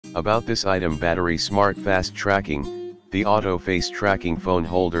About this item: battery smart fast tracking. The auto face tracking phone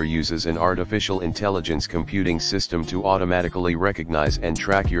holder uses an artificial intelligence computing system to automatically recognize and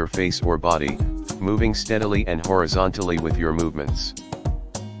track your face or body, moving steadily and horizontally with your movements.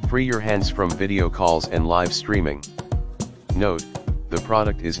 Free your hands from video calls and live streaming. Note: the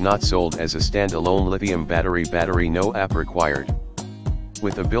product is not sold as a standalone lithium battery, no app required.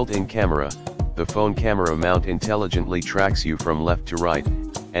 With a built-in camera, the phone camera mount intelligently tracks you from left to right,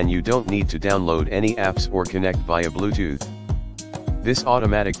 and you don't need to download any apps or connect via Bluetooth. This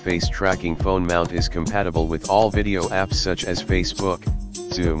automatic face tracking phone mount is compatible with all video apps such as Facebook,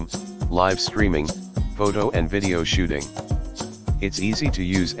 Zoom, live streaming, photo and video shooting. It's easy to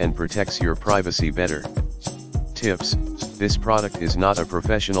use and protects your privacy better. Tips: this product is not a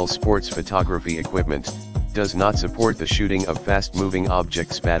professional sports photography equipment, does not support the shooting of fast-moving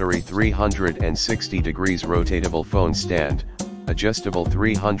objects. Battery: 360 degrees rotatable phone stand, adjustable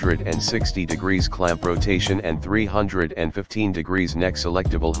 360 degrees clamp rotation and 315 degrees neck,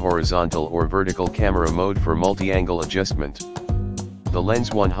 selectable horizontal or vertical camera mode for multi-angle adjustment. The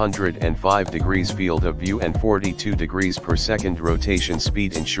lens: 105 degrees field of view and 42 degrees per second rotation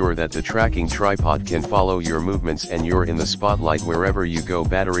speed ensure that the tracking tripod can follow your movements and you're in the spotlight wherever you go.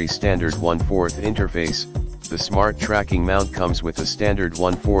 Battery standard 1/4 interface. The smart tracking mount comes with a standard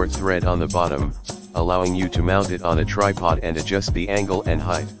 1/4 thread on the bottom, allowing you to mount it on a tripod and adjust the angle and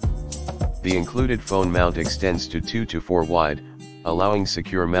height. The included phone mount extends to 2 to 4 wide, allowing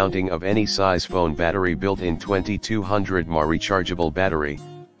secure mounting of any size phone. Battery: built-in 2200 mAh rechargeable battery.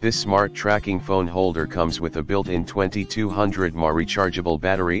 This smart tracking phone holder comes with a built-in 2200 mAh rechargeable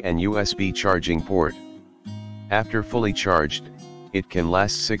battery and USB charging port. After fully charged, it can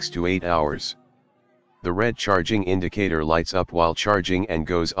last 6 to 8 hours. The red charging indicator lights up while charging and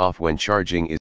goes off when charging is